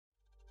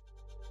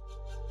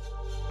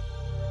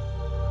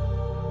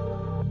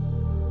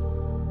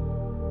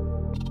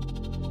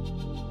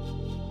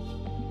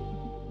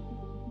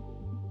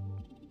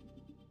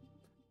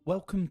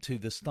Welcome to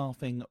the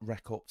Staffing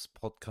RecOps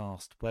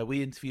podcast, where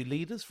we interview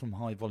leaders from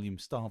high-volume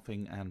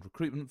staffing and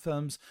recruitment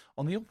firms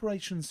on the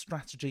operations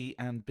strategy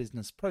and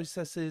business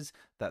processes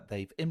that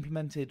they've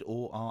implemented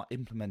or are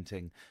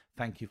implementing.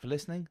 Thank you for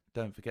listening.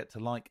 Don't forget to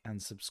like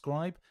and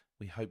subscribe.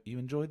 We hope you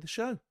enjoyed the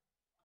show.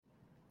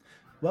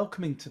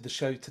 Welcoming to the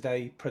show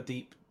today,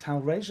 Pradeep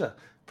Talreja.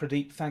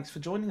 Pradeep, thanks for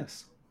joining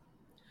us.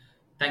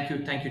 Thank you,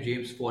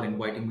 James, for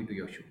inviting me to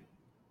your show.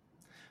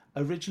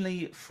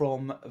 Originally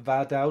from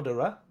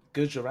Vadodara,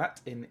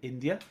 Gujarat in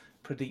India,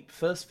 Pradeep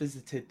first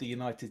visited the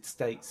United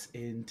States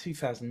in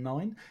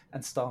 2009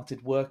 and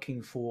started working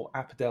for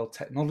Apidel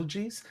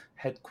Technologies,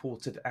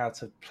 headquartered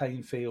out of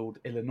Plainfield,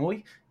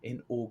 Illinois,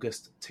 in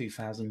August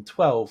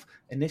 2012.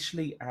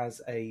 Initially as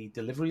a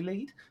delivery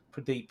lead,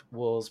 Pradeep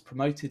was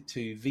promoted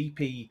to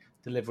VP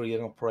Delivery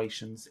and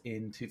Operations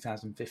in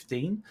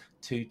 2015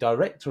 to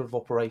Director of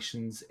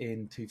Operations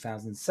in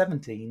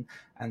 2017,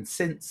 and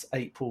since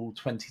April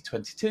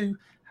 2022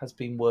 has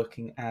been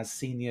working as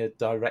Senior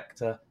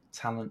Director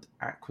Talent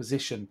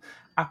Acquisition.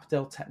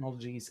 Apidel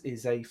Technologies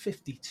is a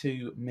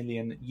 52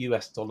 million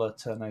US dollar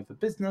turnover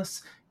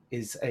business,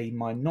 is a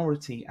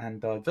minority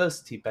and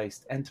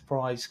diversity-based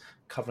enterprise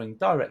covering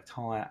direct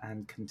hire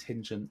and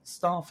contingent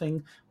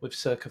staffing with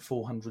circa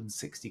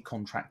 460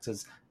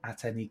 contractors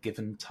at any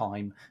given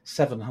time,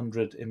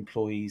 700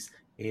 employees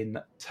in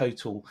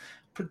total.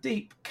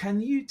 Pradeep, can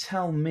you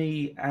tell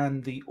me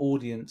and the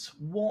audience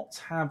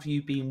what have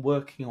you been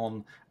working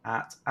on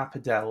at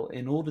Apidel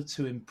in order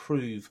to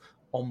improve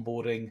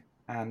onboarding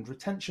and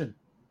retention?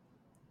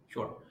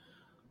 Sure.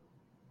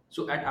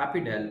 So at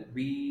Apidel,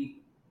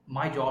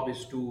 my job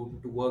is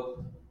to work,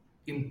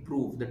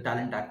 improve the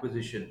talent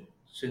acquisition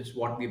since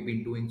what we've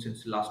been doing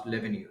since the last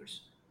 11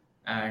 years.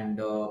 And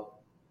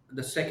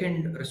the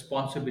second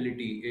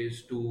responsibility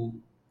is to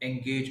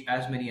engage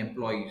as many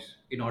employees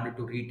in order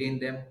to retain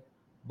them,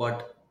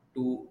 but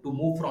to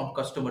move from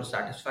customer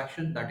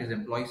satisfaction, that is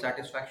employee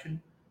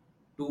satisfaction,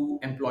 to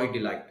employee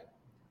delight.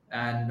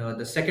 And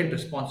the second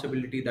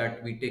responsibility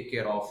that we take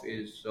care of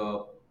is,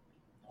 or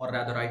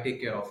rather, I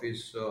take care of,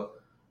 is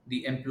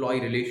the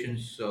employee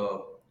relations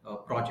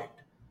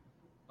project.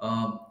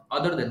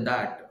 Other than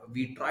that,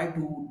 we try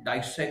to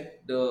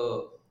dissect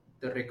the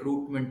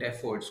recruitment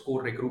efforts,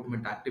 core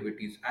recruitment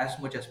activities as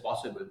much as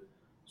possible.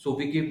 So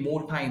we give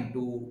more time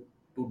to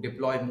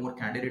deploy more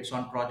candidates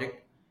on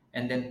project,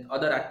 and then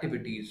other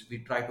activities we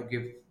try to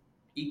give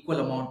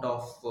equal amount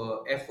of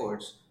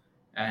efforts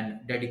and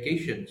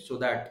dedication so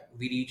that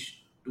we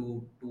reach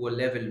to a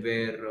level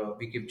where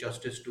we give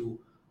justice to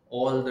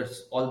all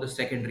the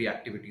secondary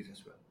activities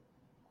as well.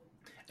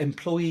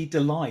 Employee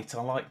delight,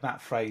 I like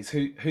that phrase.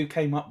 Who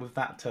came up with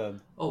that term?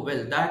 Oh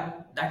well,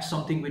 that's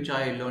something which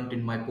I learned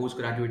in my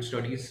postgraduate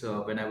studies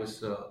when I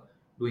was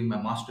doing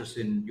my masters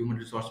in human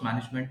resource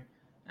management,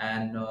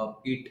 and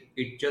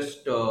it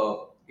just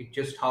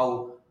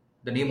how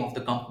the name of the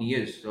company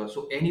is.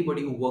 So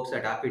anybody who works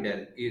at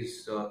Apidel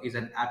is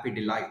an Appy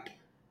delight,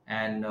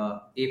 and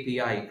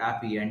API,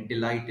 Appy, and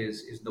delight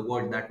is the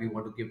word that we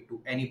want to give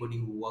to anybody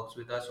who works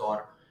with us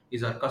or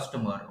is our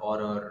customer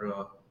or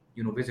our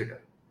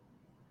visitor.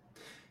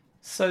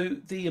 So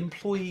the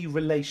employee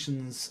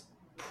relations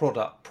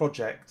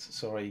project,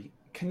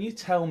 can you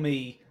tell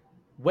me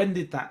when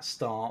did that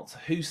start?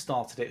 Who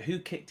started it? Who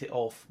kicked it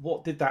off?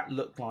 What did that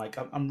look like?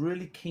 I'm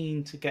really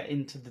keen to get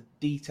into the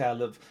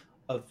detail of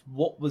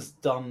what was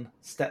done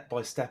step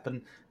by step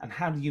and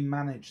how do you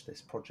manage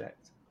this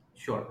project?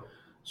 Sure.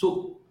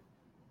 So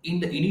in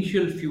the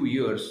initial few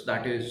years,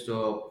 that is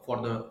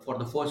for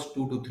the first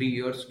 2 to 3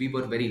 years, we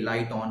were very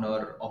light on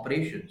our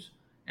operations,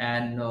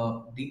 and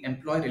the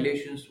employee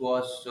relations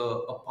was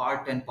a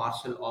part and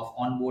parcel of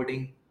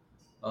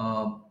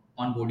uh,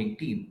 onboarding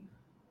team.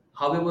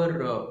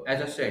 However,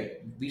 as I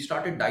said, we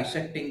started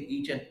dissecting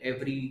each and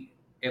every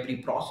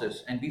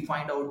process, and we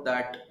find out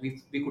that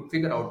we could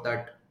figure out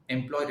that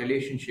employee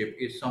relationship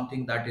is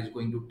something that is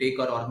going to take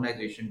our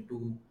organization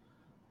to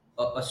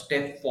a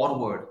step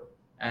forward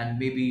and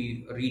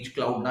maybe reach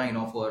cloud nine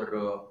of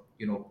our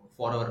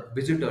for our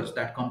visitors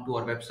that come to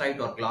our website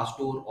or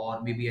Glassdoor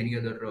or maybe any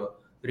other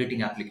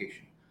rating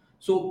application.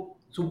 So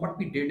what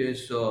we did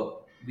is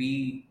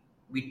we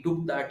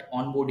took that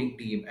onboarding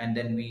team, and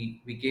then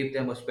we gave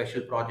them a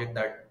special project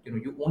that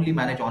you only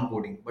manage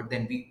onboarding, but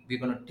then we're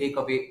going to take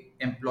away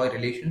employee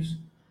relations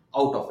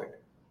out of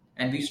it.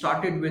 And we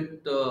started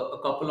with a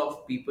couple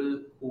of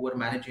people who were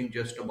managing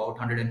just about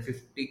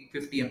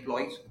 150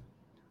 employees,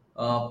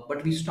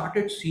 but we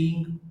started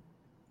seeing,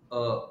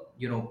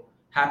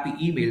 happy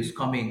emails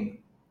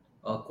coming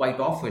quite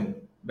often,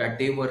 that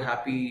they were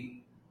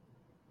happy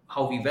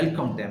how we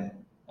welcomed them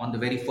on the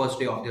very first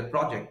day of their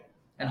project,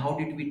 and how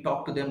did we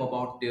talk to them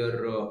about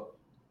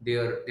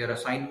their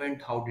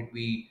assignment, how did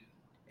we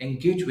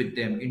engage with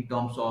them in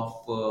terms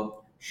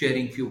of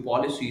sharing few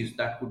policies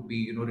that could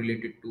be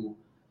related to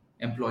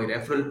employee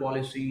referral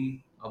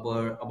policy,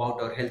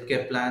 about our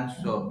healthcare plans,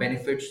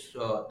 benefits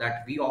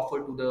that we offer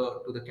to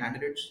the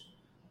candidates,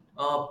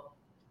 uh,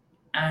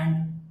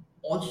 and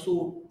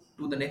also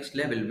to the next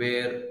level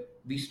where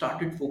we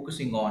started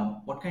focusing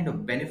on what kind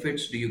of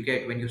benefits do you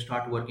get when you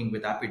start working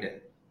with Apidel.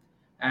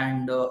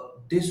 And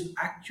this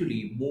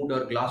actually moved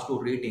our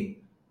Glassdoor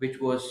rating, which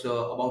was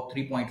about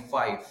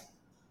 3.5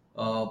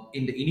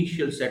 in the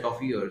initial set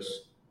of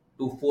years,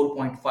 to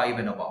 4.5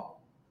 and above.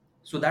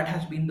 So that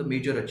has been the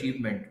major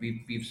achievement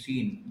we've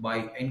seen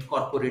by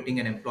incorporating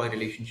an employee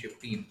relationship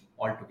team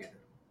altogether.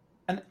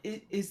 And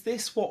is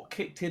this what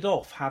kicked it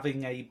off?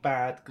 Having a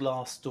bad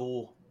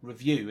Glassdoor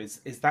review,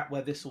 is that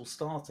where this all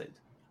started?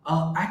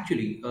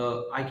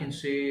 I can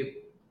say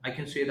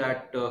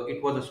that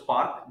it was a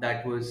spark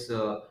that was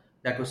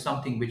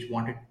something which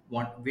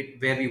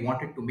where we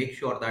wanted to make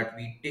sure that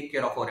we take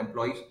care of our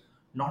employees,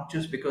 not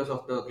just because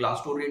of the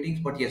Glassdoor ratings,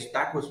 but yes,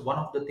 that was one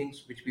of the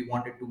things which we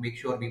wanted to make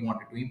sure we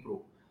wanted to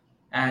improve.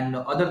 And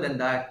other than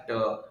that,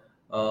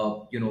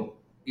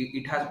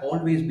 it has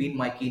always been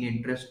my keen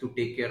interest to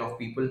take care of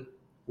people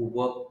who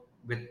work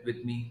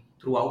with me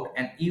throughout,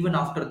 and even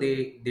after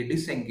they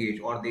disengage,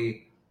 or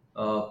they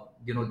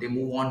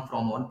move on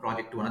from one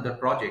project to another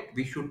project,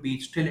 we should be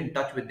still in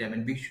touch with them,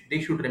 and they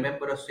should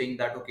remember us saying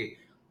that, okay,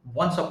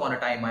 once upon a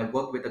time I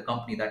worked with a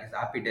company that is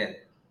Apidel,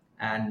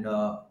 and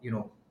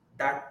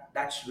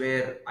that's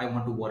where I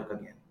want to work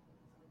again.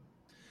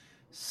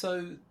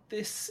 So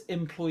this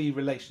employee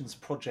relations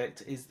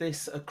project, is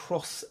this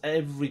across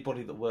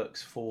everybody that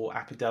works for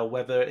Apidel,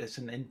 whether it's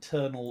an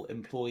internal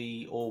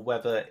employee or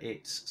whether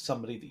it's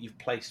somebody that you've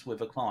placed with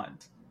a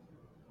client?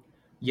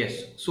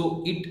 Yes,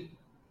 so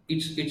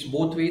it's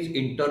both ways,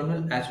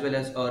 internal as well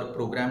as our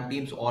program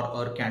teams or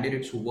our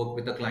candidates who work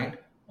with the client,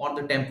 or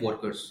the temp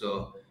workers,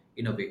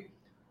 in a way.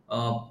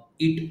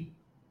 It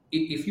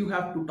if you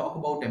have to talk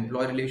about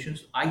employee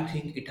relations, I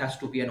think it has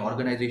to be an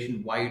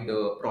organization wide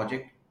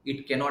project.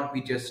 It cannot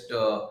be just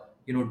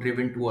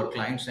driven to our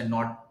clients and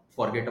not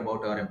forget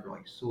about our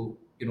employees. So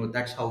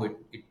that's how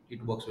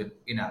it works with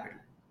in Apple.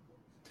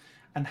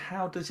 And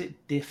how does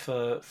it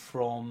differ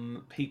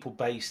from people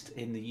based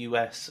in the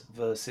US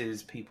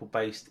versus people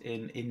based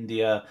in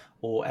India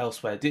or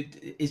elsewhere?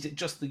 Is it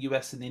just the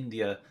US and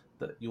India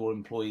that your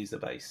employees are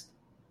based?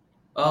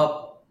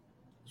 Uh,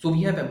 so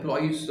we have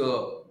employees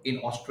in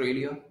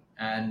Australia,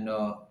 and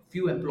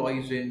few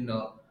employees in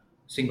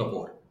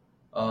Singapore.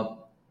 Uh,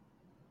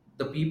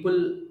 the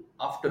people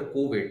after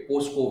COVID,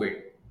 post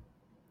COVID,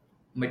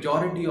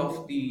 majority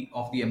of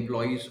the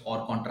employees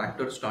or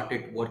contractors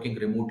started working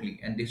remotely,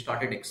 and they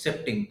started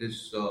accepting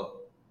this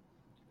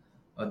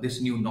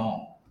new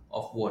norm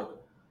of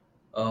work.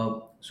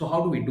 So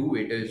how do we do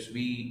it? Is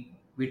we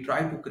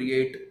try to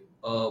create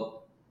a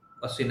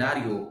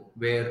scenario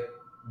where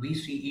we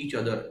see each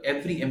other.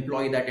 Every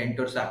employee that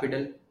enters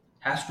Apidel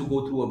has to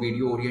go through a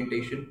video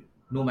orientation,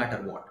 no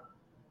matter what.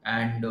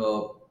 And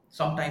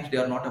sometimes they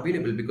are not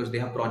available because they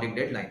have project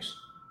deadlines.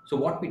 So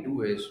what we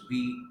do is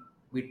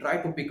we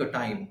try to pick a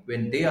time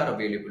when they are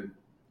available,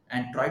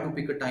 and try to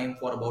pick a time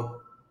for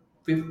about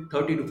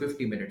 30 to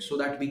 50 minutes, so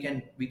that we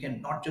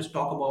can not just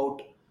talk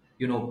about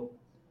you know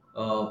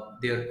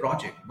their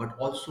project, but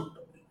also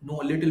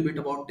know a little bit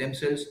about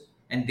themselves,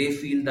 and they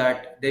feel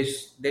that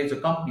there's a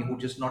company who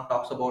just not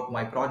talks about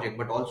my project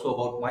but also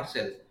about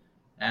myself.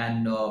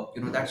 And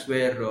that's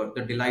where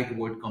the delight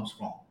word comes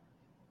from.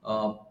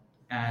 uh,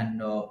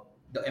 and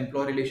The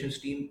employee relations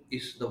team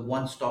is the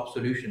one-stop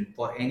solution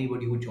for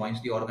anybody who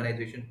joins the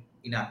organization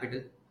in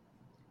Apidel,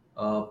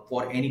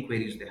 for any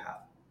queries they have.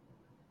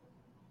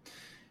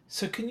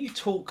 So, can you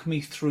talk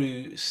me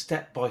through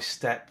step by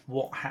step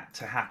what had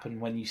to happen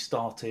when you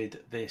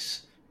started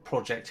this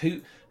project?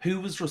 Who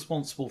was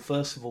responsible,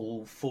 first of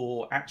all,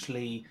 for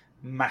actually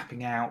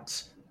mapping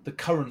out the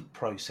current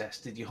process?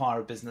 Did you hire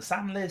a business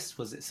analyst?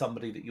 Was it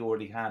somebody that you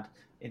already had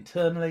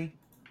internally?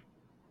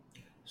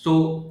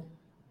 So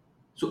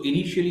So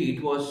initially,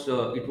 it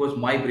was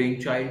my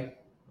brainchild,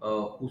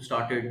 who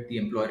started the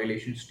employee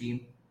relations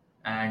team,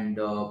 and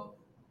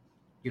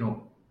you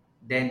know,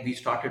 then we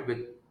started with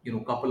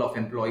couple of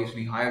employees.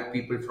 We hired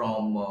people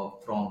from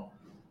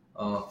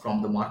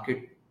the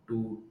market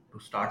to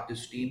start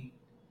this team,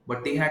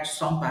 but they had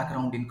some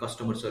background in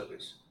customer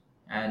service,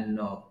 and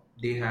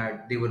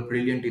they were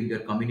brilliant in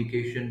their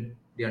communication.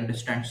 They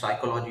understand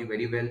psychology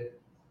very well,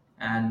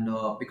 and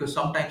because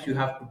sometimes you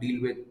have to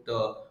deal with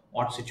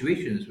odd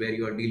situations where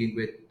you are dealing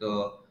with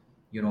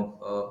you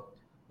know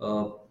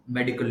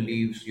medical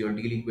leaves, you're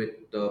dealing with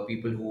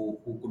people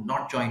who could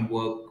not join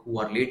work, who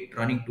are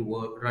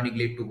running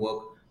late to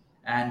work,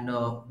 and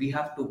we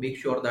have to make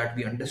sure that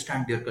we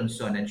understand their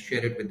concern and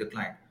share it with the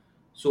client.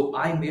 So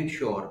I made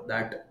sure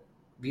that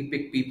we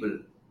pick people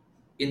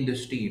in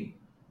this team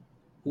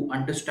who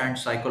understand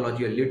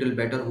psychology a little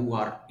better, who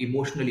are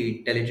emotionally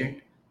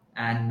intelligent,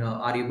 and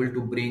are able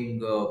to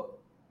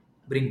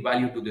bring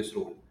value to this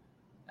role,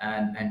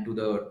 and to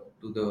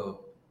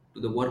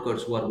the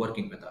workers who are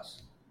working with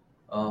us.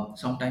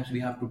 Sometimes we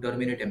have to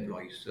terminate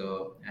employees,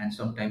 and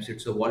sometimes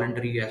it's a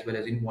voluntary as well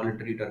as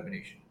involuntary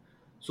termination.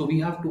 So we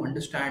have to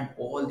understand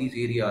all these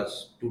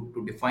areas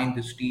to define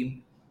this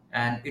team,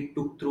 and it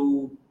took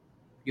through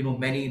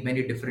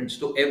many different.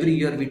 So every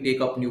year we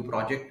take up new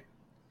project,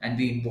 and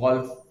we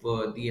involve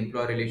the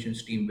employee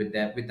relations team with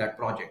that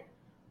project.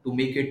 to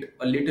make it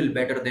a little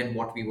better than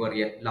what we were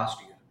yet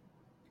last year.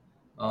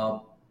 Uh,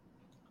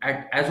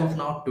 as of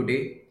now,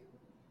 today,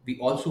 we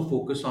also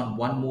focus on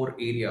one more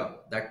area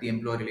that the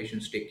employee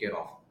relations take care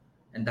of,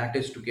 and that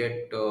is to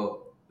get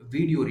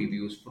video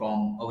reviews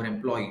from our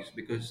employees.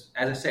 Because,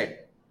 as I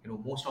said,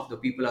 most of the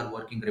people are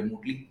working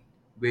remotely,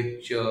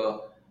 which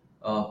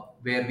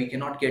where we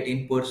cannot get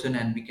in person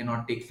and we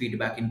cannot take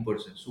feedback in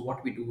person. So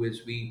what we do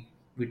is we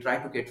try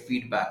to get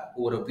feedback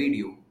over a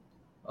video,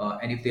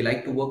 and if they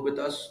like to work with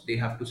us, they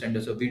have to send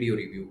us a video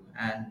review.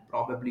 And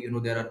probably,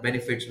 there are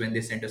benefits when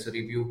they send us a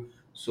review.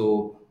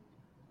 So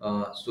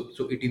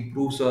it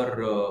improves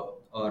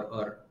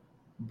our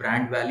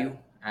brand value,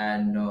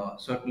 and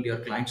certainly our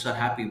clients are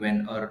happy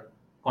when our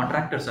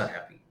contractors are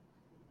happy.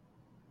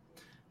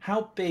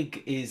 How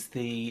big is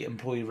the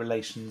employee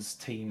relations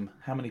team?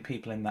 How many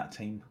people in that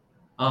team?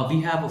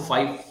 We have a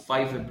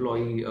five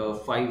employees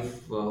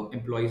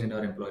in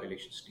our employee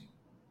relations team.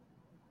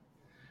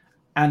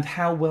 And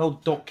how well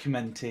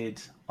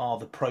documented are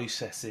the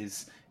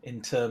processes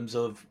in terms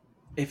of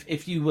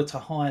if you were to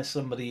hire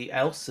somebody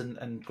else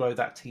and grow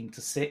that team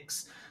to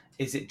six,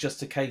 is it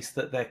just a case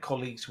that their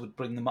colleagues would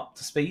bring them up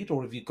to speed,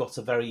 or have you got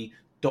a very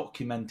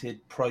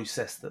documented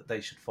process that they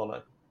should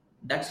follow?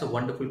 That's a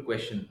wonderful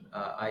question.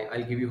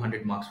 I'll give you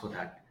 100 marks for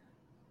that.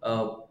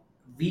 Uh,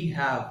 we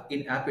have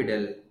in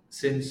Apidel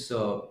since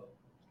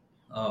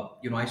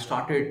I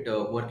started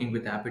working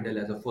with Apidel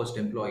as a first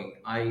employee.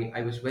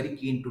 I was very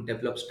keen to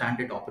develop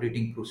standard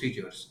operating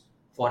procedures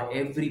for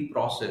every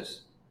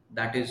process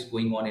that is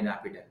going on in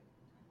Apidel.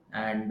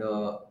 And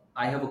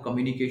I have a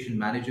communication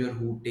manager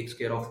who takes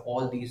care of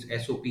all these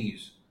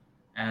SOPs.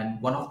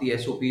 And one of the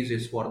SOPs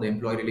is for the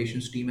employee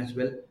relations team as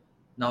well.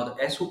 Now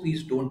the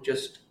SOPs don't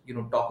just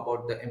talk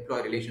about the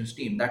employee relations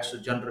team. That's a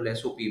general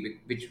SOP,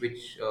 which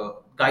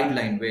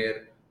guideline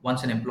where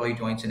once an employee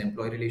joins an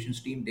employee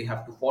relations team, they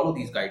have to follow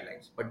these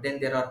guidelines. But then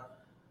there are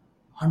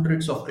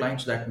hundreds of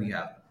clients that we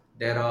have.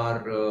 There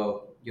are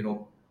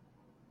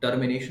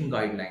termination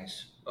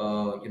guidelines.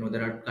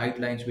 There are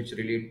guidelines which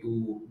relate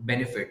to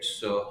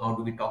benefits. How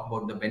do we talk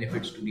about the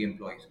benefits to the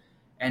employees?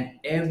 And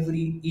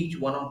each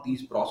one of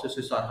these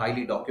processes are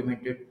highly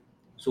documented.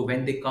 So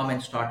when they come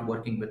and start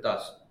working with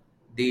us,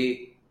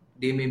 they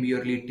may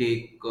merely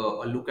take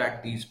a look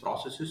at these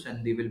processes,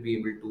 and they will be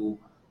able to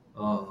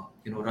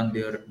run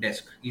their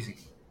desk easily.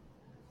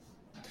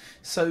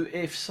 So,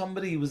 if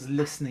somebody was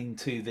listening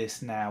to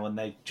this now and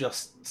they've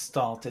just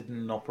started in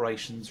an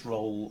operations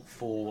role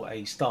for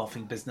a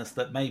staffing business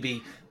that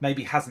maybe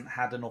hasn't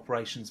had an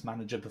operations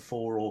manager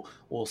before,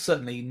 or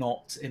certainly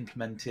not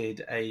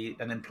implemented a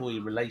an employee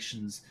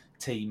relations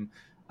team,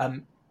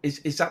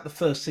 is that the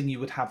first thing you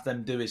would have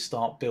them do? Is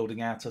start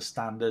building out a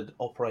standard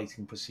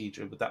operating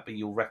procedure? Would that be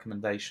your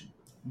recommendation?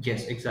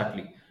 Yes,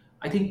 exactly.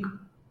 I think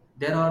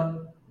there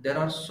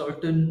are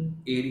certain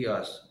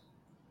areas.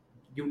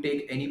 You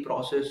take any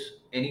process,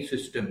 any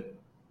system,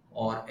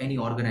 or any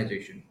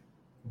organization,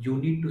 you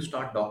need to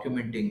start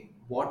documenting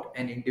what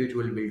an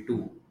individual will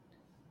do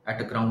at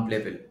a ground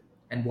level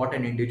and what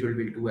an individual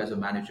will do as a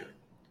manager.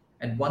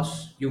 And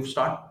once you've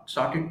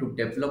started to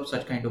develop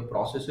such kind of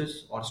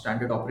processes or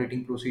standard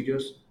operating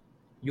procedures,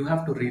 you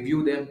have to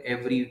review them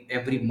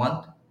every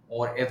month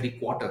or every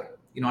quarter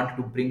in order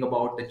to bring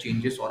about the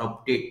changes or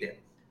update them.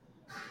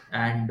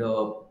 And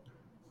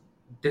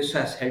this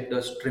has helped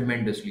us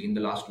tremendously in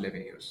the last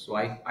 11 years. So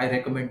I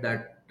recommend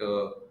that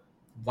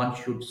one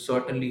should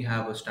certainly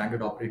have a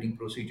standard operating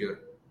procedure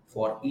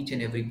for each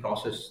and every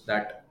process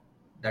that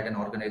an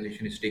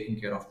organization is taking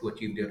care of to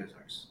achieve their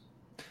results.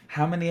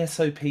 How many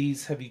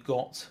SOPs have you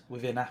got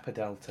within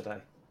Apidel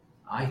today?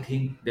 I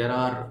think there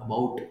are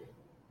about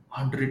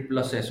 100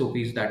 plus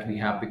SOPs that we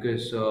have,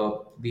 because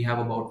we have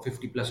about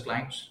 50 plus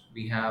clients.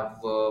 We have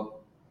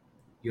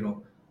you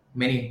know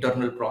many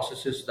internal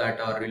processes that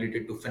are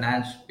related to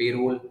finance,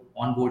 payroll,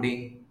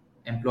 onboarding,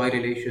 employee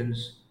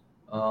relations.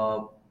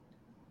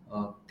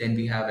 Then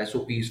we have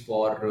SOPs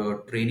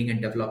for training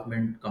and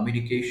development,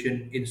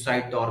 communication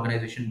inside the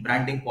organization,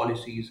 branding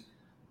policies,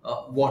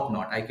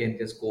 whatnot. I can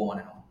just go on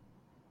and on.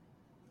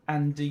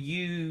 And do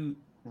you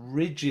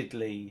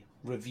rigidly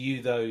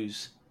review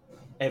those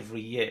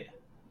every year?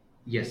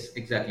 Yes,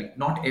 exactly.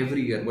 Not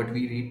every year, but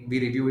we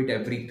review it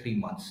every 3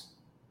 months.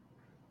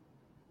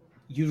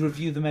 You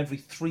review them every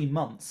 3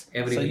 months.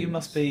 Every So three you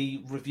must months.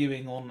 be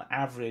reviewing on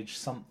average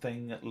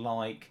something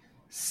like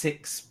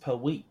six per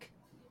week.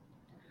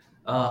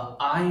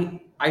 I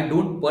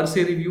don't per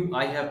se review.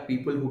 I have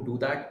people who do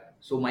that.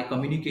 So my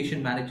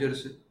communication manager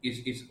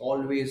is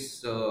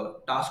always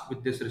tasked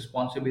with this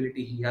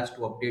responsibility. He has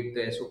to update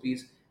the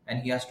SOPs,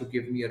 and he has to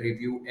give me a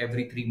review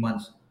every 3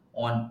 months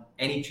on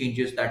any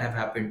changes that have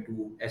happened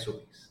to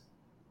SOPs.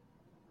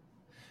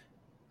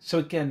 So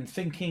again,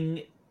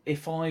 thinking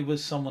if I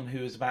was someone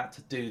who was about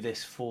to do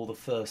this for the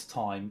first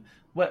time,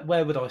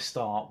 where would I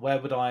start?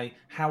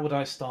 How would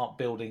I start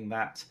building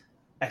that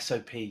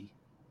SOP?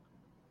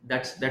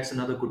 That's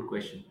another good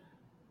question.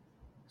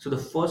 So the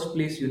first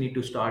place you need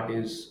to start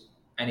is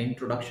an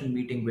introduction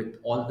meeting with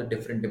all the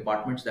different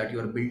departments that you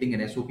are building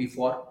an SOP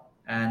for,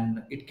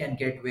 and it can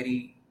get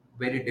very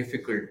very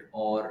difficult,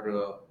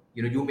 or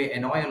you may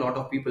annoy a lot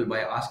of people by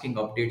asking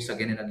updates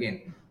again and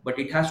again. But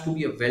it has to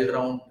be a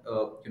well-round,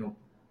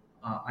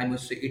 I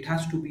must say, it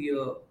has to be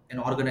an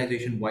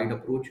organization-wide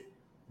approach,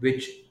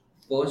 which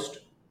first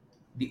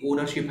the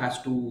ownership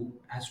has to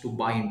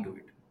buy into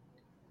it.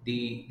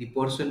 The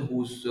person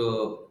who's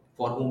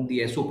for whom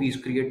the SOP is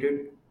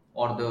created,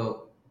 or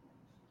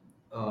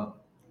uh,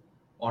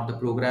 the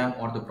program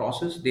or the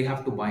process, they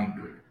have to buy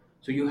into it.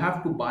 So you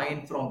have to buy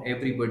in from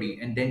everybody,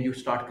 and then you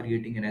start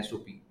creating an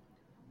SOP.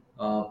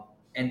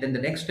 And then the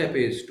next step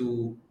is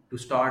to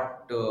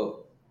start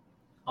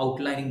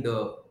outlining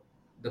the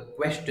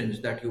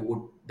questions that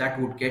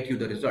would get you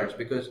the results.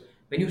 Because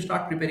when you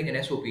start preparing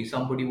an SOP,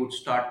 somebody would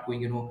start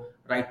going,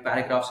 write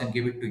paragraphs and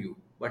give it to you,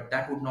 but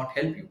that would not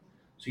help you.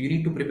 So you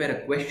need to prepare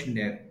a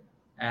questionnaire,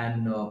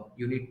 and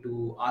you need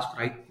to ask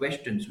right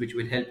questions, which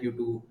will help you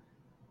to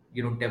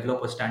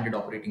develop a standard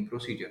operating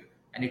procedure.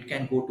 And it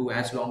can go to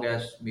as long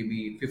as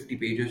maybe 50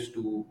 pages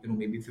to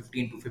maybe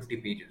 15 to 50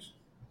 pages.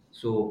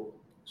 So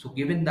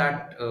given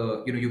that,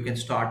 you can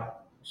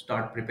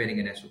start preparing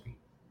an SOP.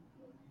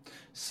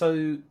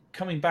 So,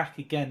 coming back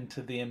again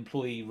to the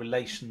employee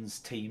relations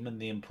team and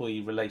the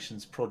employee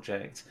relations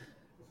project,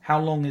 how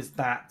long is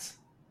that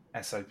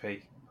SOP?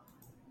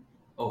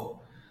 Oh,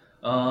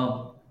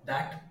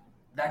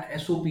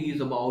 that SOP is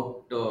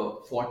about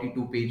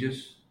 42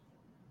 pages,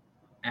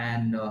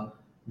 and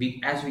we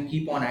as we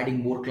keep on adding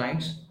more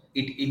clients,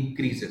 it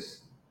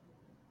increases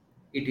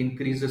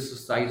the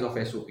size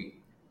of SOP.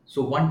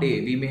 So one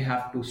day we may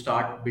have to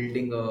start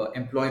building a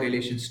employee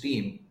relations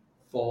team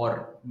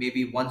for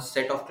maybe one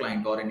set of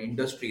client, or an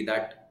industry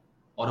that,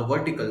 or a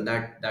vertical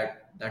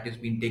that is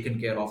being taken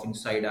care of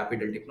inside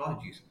Apidel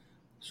Technologies.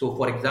 So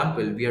for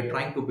example, we are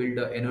trying to build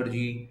a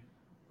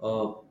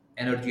uh,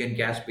 energy and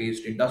gas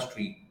based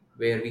industry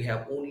where we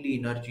have only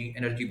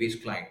energy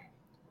based client.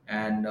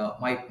 And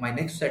my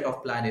next set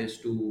of plan is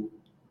to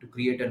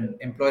create an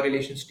employee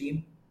relations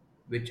team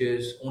which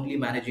is only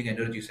managing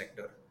energy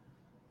sector.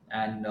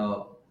 And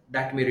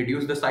that may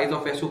reduce the size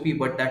of SOP,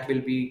 but that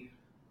will be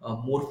a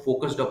more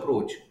focused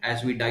approach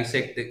as we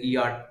dissect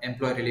the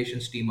employee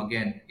relations team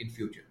again in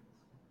future.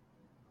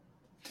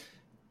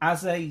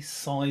 As a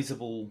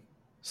sizable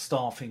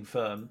staffing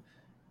firm,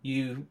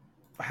 you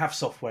have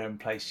software in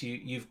place.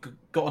 You've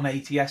got an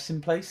ATS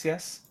in place,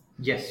 yes.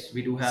 Yes,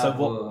 we do So have.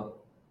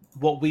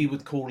 what we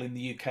would call in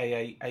the UK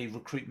a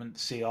recruitment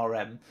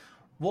CRM.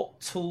 What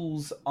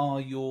tools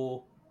are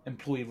your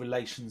employee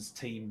relations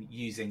team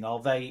using? Are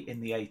they in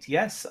the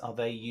ATS? Are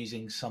they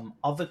using some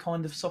other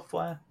kind of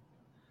software?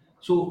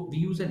 So we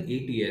use an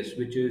ATS,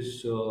 which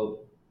is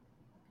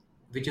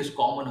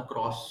common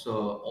across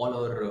all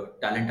our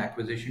talent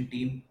acquisition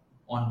team,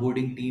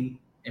 onboarding team,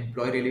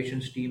 employee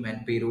relations team,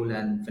 and payroll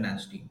and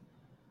finance team.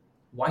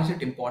 Why is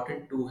it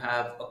important to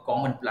have a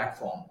common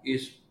platform?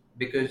 Is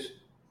because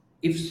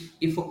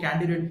if a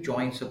candidate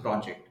joins a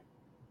project,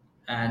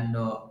 and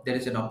there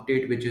is an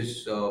update which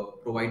is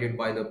provided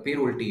by the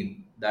payroll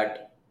team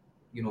that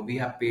we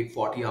have paid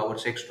 40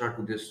 hours extra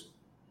to this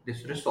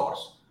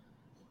resource,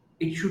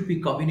 it should be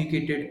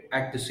communicated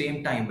at the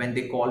same time when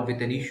they call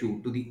with an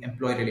issue to the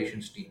employee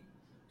relations team.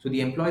 So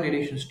the employee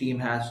relations team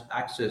has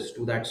access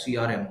to that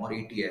CRM or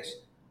ATS,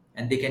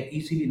 and they can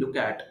easily look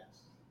at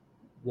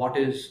what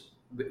is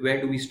where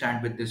do we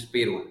stand with this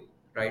payroll,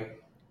 right?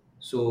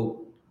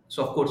 So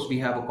of course we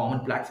have a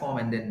common platform,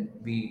 and then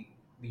we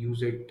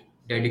use it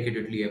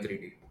dedicatedly every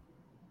day.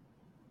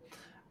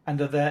 And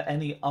are there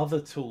any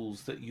other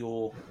tools that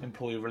your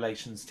employee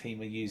relations team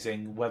are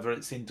using, whether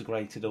it's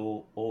integrated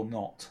or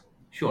not?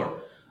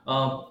 Sure.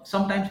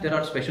 Sometimes there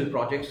are special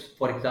projects.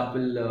 For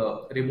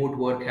example, remote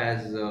work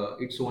has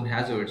its own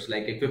hazards,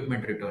 like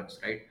equipment returns,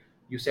 right?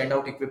 You send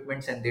out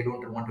equipments and they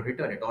don't want to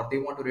return it, or they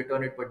want to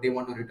return it, but they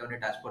want to return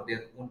it as per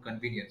their own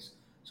convenience.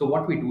 So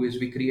what we do is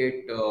we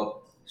create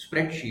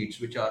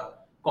spreadsheets which are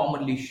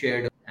commonly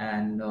shared,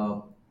 and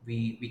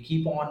we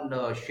keep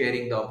on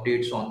sharing the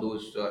updates on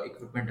those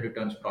equipment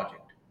returns project.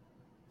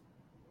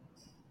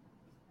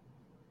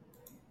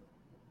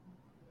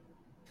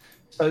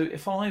 So,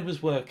 if I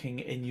was working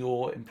in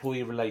your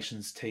employee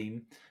relations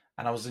team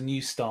and I was a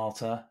new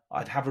starter,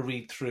 I'd have a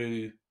read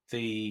through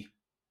the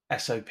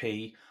SOP.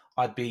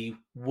 I'd be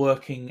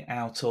working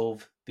out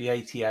of the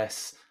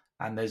ATS,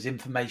 and there's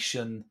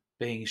information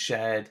being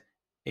shared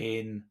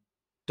in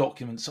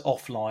documents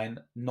offline,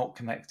 not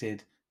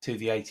connected to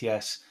the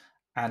ATS.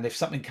 And if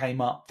something came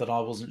up that I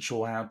wasn't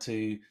sure how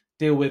to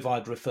deal with,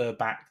 I'd refer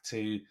back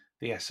to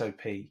the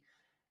SOP.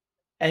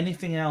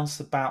 Anything else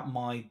about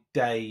my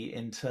day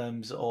in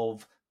terms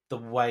of the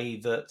way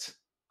that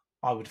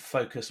I would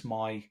focus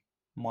my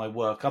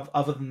work?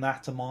 Other than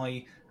that, am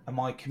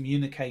I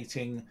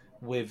communicating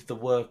with the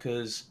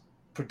workers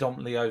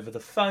predominantly over the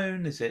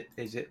phone? Is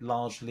it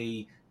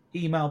largely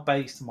email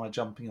based? Am I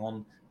jumping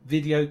on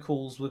video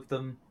calls with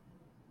them?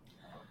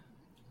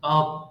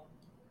 Uh,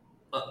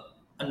 a,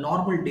 a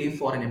normal day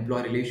for an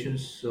employee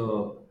relations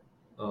uh,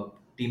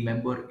 team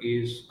member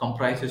is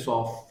comprises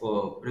of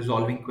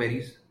resolving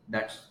queries.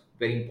 That's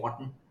very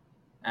important.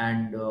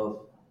 And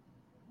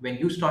when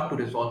you start to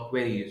resolve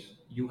queries,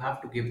 you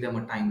have to give them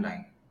a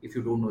timeline if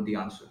you don't know the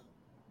answer,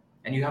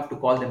 and you have to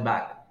call them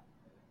back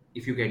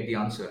if you get the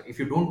answer. If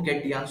you don't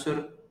get the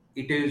answer,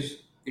 it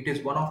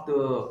is one of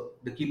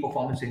the key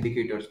performance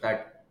indicators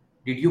that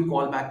did you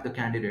call back the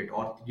candidate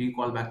or did you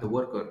call back the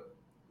worker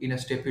in a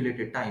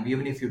stipulated time,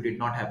 even if you did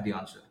not have the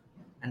answer.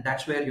 And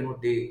that's where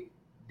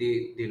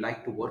they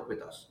like to work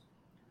with us.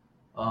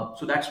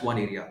 So that's one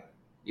area.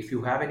 If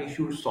you have an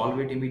issue, solve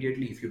it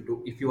immediately.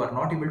 If you are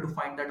not able to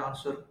find that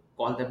answer,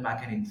 call them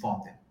back and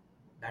inform them.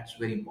 That's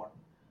very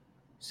important.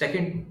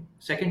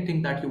 Second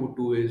thing that you would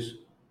do is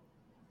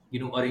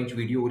arrange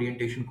video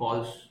orientation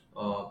calls.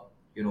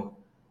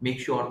 Make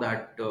sure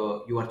that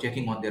you are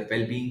checking on their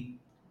well-being,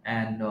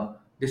 and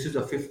this is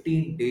a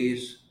 15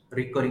 days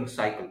recurring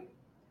cycle.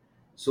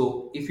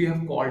 So if you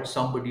have called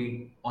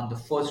somebody on the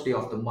first day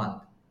of the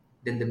month,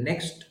 then the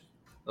next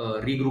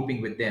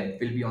regrouping with them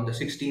will be on the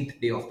 16th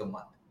day of the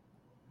month.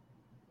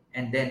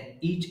 And then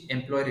each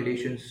employee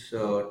relations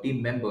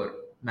team member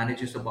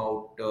manages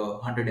about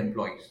 100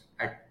 employees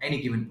at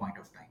any given point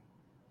of time.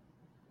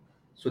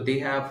 So they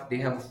have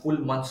a full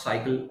month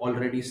cycle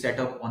already set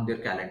up on their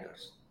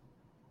calendars.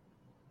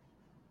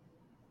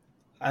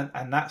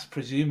 And that's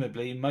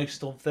presumably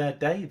most of their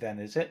day, then,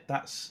 is it?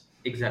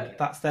 Exactly.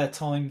 That's their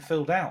time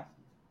filled out.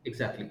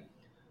 Exactly.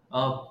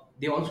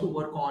 They also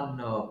work on,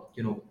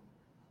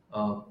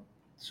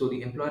 so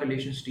the employee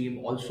relations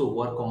team also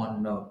work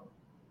on,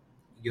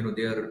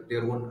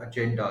 their own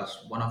agendas.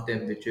 One of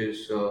them, which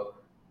is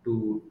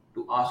to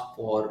ask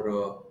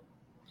for,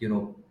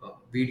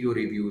 video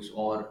reviews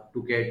or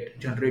to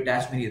generate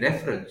as many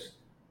referrals,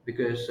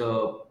 because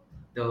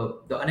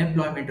the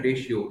unemployment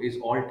ratio is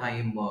all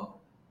time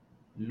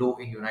low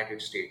in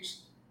United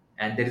States,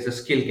 and there is a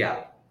skill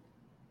gap.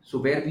 So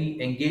where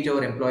we engage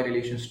our employee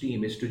relations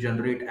team is to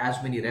generate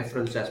as many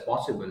referrals as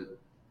possible,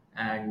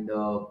 and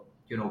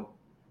you know,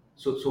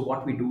 so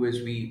what we do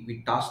is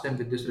we task them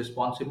with this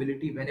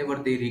responsibility. Whenever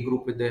they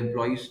regroup with the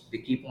employees, they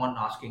keep on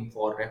asking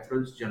for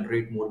referrals,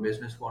 generate more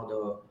business for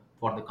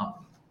the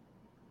company.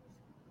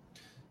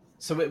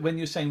 So when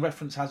you're saying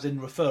reference, as in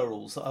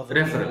referrals, that other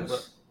people that,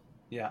 Referrals.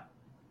 yeah,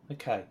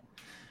 okay.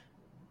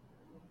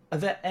 Are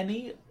there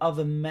any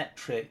other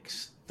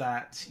metrics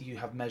that you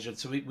have measured?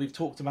 So we've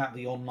talked about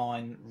the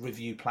online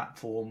review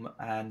platform,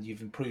 and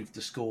you've improved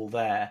the score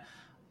there.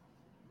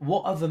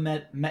 What other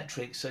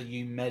metrics are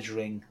you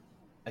measuring?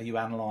 Are you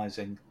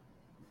analysing?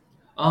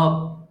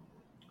 Um,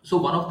 so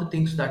one of the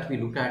things that we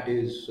look at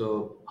is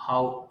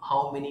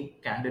how many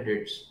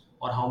candidates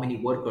or how many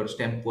workers,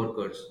 temp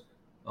workers,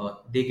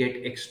 they get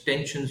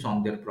extensions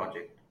on their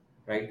project,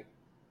 right?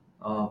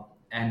 Uh,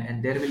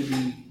 and there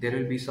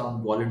will be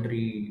some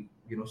voluntary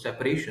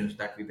separations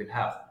that we will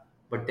have.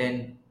 But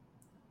then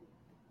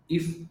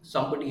if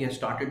somebody has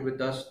started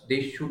with us,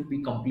 they should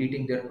be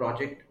completing their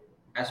project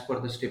as per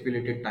the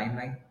stipulated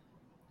timeline.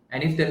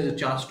 And if there is a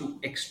chance to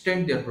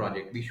extend their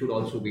project, we should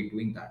also be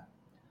doing that.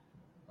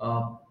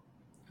 uh,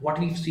 what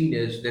we've seen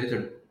is there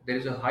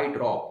is a high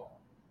drop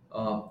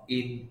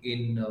in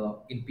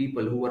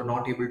people who were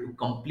not able to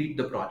complete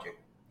the project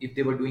if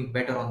they were doing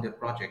better on their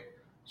project.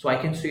 So I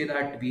can say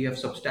that we have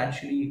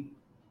substantially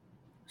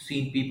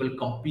seen people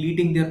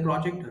completing their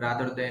project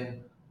rather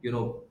than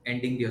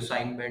ending the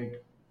assignment,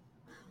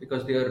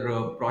 because their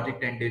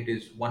project end date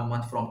is 1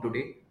 month from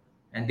today,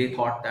 and they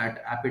thought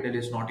that Apidel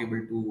is not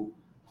able to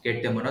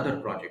get them another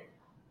project.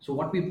 So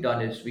what we've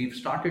done is we've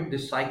started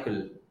this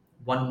cycle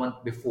 1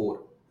 month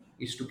before,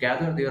 is to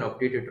gather their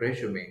updated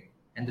resume.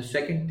 And the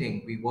second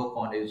thing we work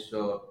on is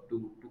to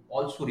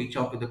also reach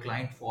out to the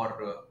client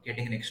for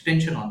getting an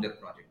extension on their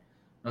project.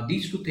 Now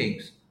these two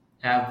things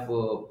have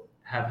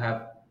have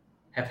have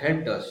have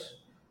helped us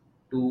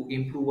to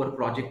improve our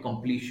project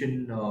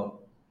completion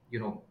you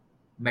know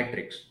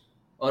metrics.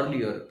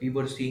 Earlier we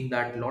were seeing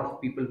that a lot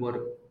of people were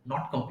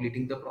not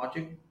completing the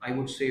project. I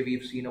would say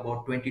we've seen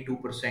about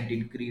 22%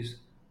 increase,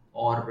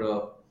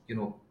 or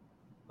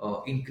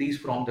increase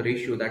from the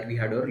ratio that we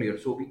had earlier.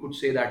 So we could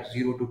say that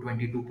 0 to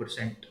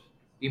 22%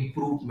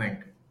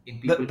 improvement in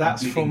people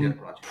That's completing their from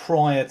project.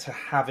 prior to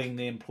having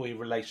the employee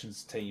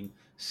relations team.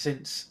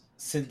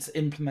 Since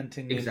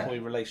implementing the employee Exactly.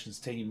 relations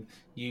team,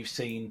 you've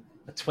seen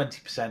a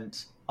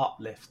 20%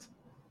 uplift.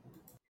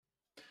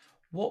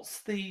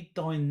 What's the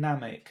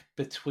dynamic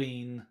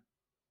between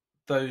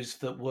those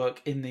that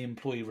work in the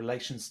employee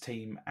relations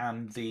team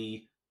and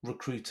the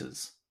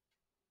recruiters?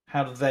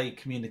 How do they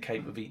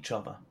communicate with each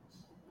other?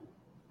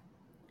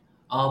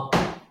 uh,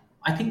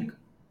 I think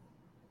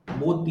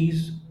both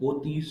these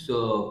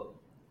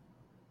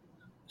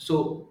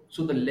so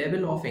the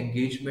level of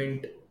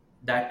engagement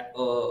that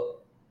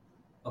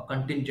a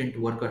contingent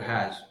worker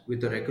has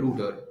with a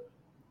recruiter,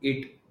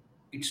 it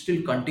it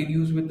still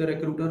continues with the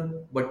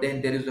recruiter, but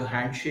then there is a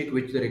handshake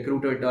which the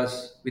recruiter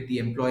does with the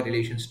employee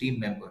relations team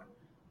member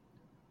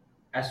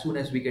as soon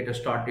as we get a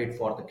start date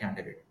for the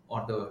candidate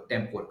or the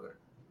temp worker.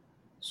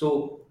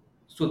 So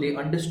so they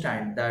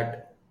understand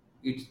that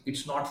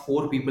it's not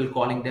four people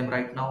calling them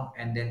right now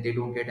and then they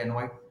don't get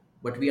annoyed.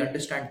 But we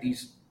understand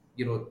these,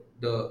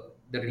 the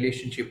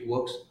relationship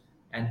works,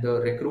 and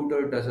the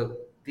recruiter does a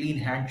clean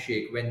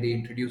handshake when they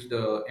introduce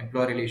the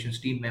employee relations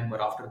team member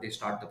after they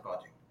start the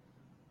project.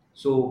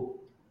 So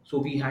so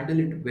we handle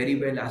it very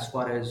well as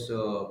far as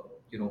the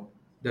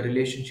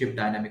relationship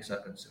dynamics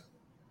are concerned.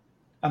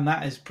 And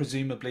that is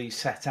presumably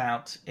set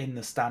out in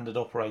the standard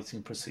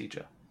operating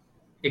procedure.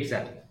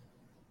 Exactly.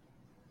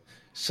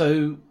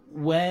 So,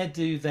 where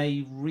do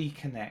they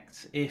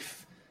reconnect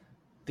if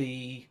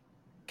the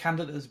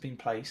candidate has been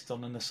placed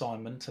on an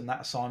assignment and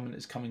that assignment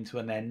is coming to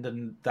an end,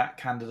 and that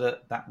candidate,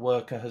 that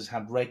worker, has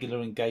had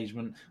regular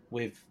engagement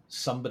with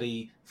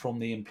somebody from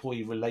the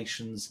employee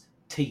relations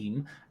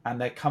team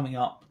and they're coming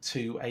up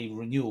to a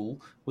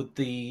renewal? Would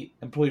the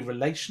employee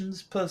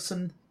relations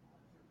person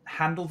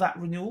handle that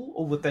renewal,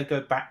 or would they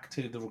go back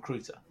to the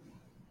recruiter?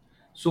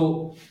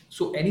 So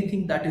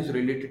anything that is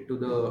related to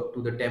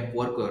the temp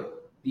worker,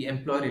 the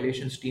employee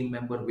relations team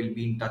member will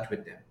be in touch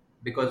with them,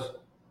 because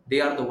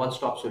they are the one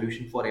stop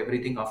solution for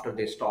everything after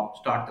they start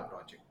the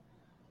project.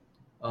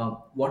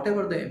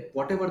 Whatever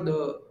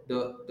the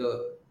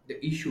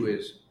issue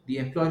is, the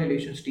employee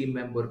relations team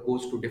member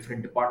goes to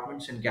different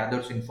departments and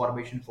gathers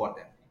information for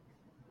them.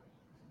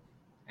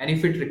 And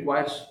if it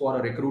requires for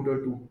a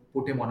recruiter to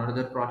put him on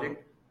another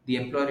project, the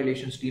employee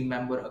relations team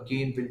member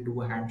again will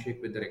do a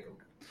handshake with the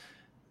recruiter.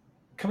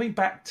 Coming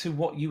back to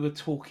what you were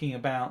talking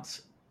about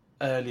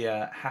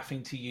earlier,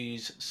 having to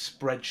use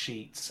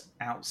spreadsheets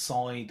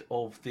outside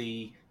of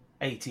the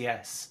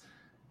ATS,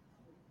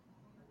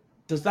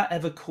 does that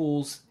ever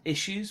cause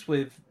issues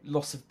with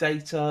loss of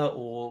data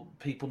or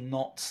people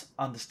not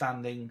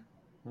understanding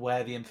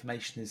where the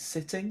information is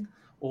sitting?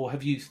 Or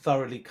have you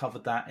thoroughly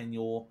covered that in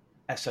your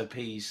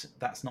SOPs?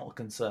 That's not a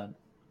concern.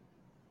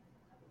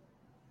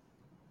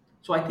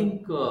 So I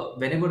think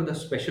whenever the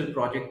special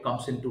project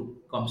comes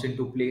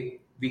into play,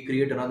 we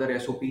create another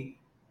SOP,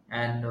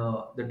 and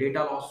the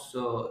data loss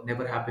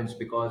never happens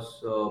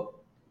because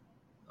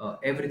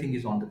everything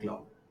is on the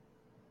cloud.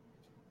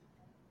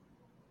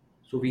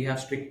 So we have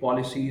strict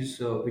policies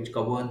which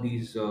govern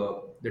these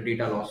the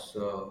data loss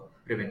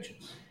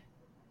preventions.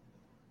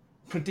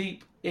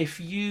 Pradeep, if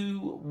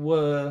you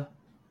were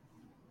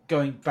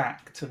going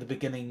back to the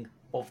beginning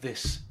of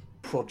this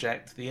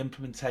project, the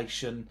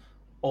implementation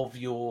of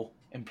your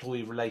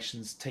employee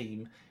relations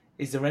team,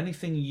 is there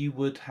anything you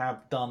would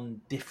have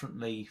done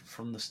differently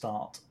from the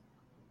start?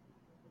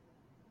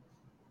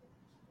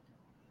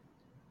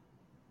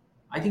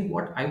 I think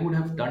what I would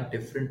have done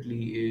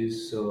differently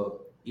is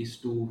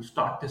to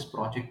start this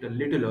project a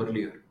little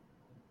earlier,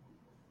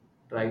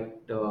 right?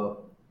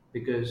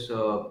 Because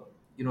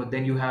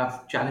then you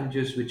have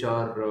challenges which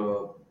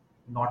are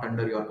not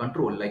under your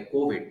control, like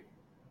COVID.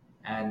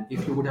 And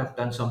if you would have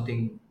done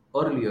something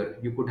earlier,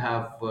 you could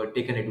have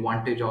taken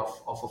advantage of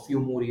a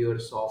few more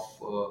years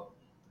of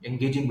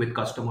engaging with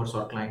customers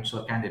or clients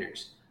or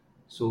candidates.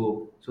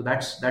 So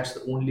that's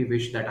the only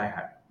wish that I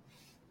had.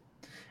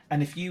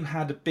 And if you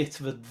had a bit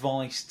of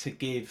advice to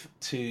give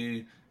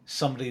to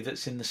somebody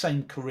that's in the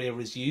same career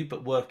as you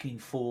but working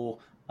for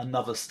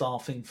another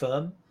staffing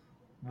firm,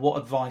 what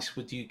advice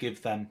would you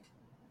give them?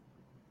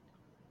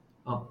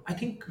 I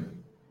think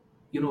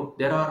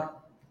there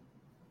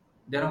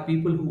are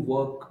people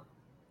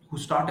who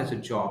start as a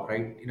job,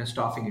 right, in a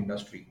staffing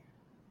industry,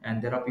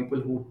 and there are people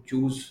who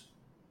choose,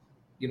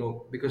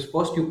 because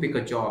first you pick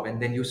a job and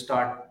then you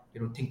start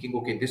thinking,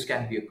 okay, this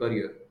can be a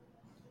career.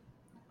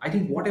 I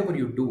think whatever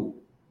you do,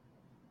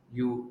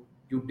 you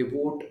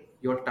devote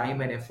your time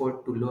and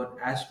effort to learn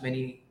as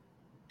many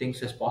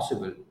things as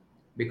possible,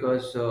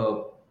 because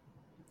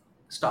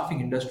staffing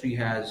industry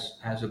has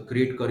a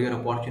great career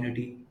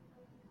opportunity.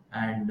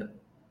 And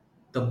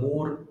the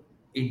more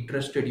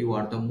interested you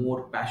are, the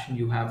more passion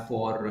you have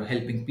for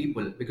helping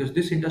people, because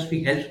this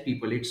industry helps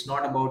people. It's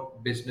not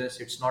about business,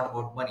 it's not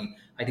about money.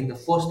 I think the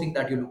first thing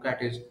that you look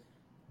at is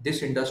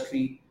this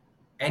industry.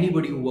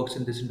 Anybody who works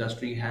in this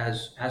industry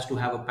has to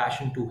have a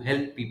passion to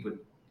help people,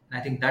 and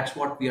I think that's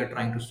what we are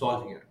trying to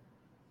solve here.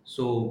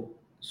 So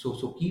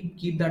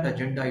keep that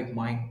agenda in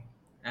mind,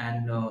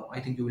 and I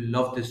think you will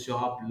love this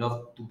job,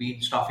 love to be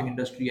in staffing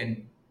industry,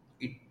 and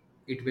it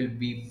it will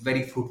be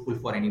very fruitful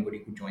for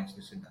anybody who joins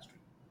this industry.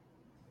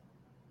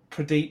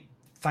 Pradeep,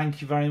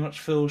 thank you very much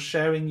for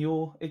sharing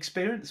your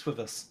experience with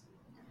us.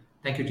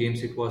 Thank you,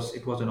 James. It was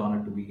an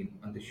honor to be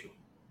on this show.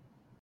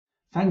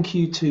 Thank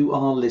you to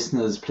our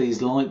listeners.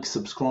 Please like,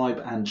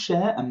 subscribe, and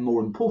share. And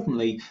more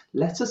importantly,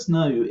 let us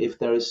know if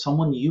there is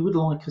someone you would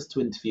like us to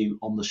interview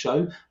on the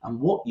show and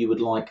what you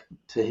would like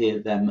to hear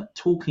them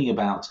talking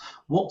about.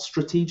 What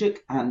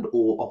strategic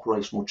and/or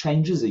operational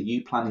changes are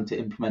you planning to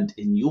implement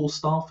in your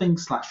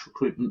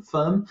staffing/recruitment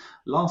firm?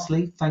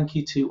 Lastly, thank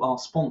you to our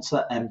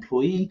sponsor,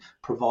 Employee,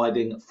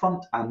 providing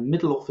front and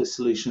middle office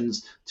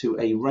solutions to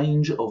a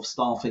range of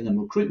staffing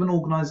and recruitment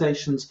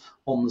organisations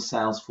on the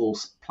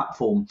Salesforce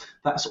platform.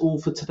 That's all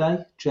for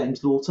today.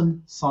 James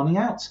Lawton signing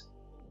out.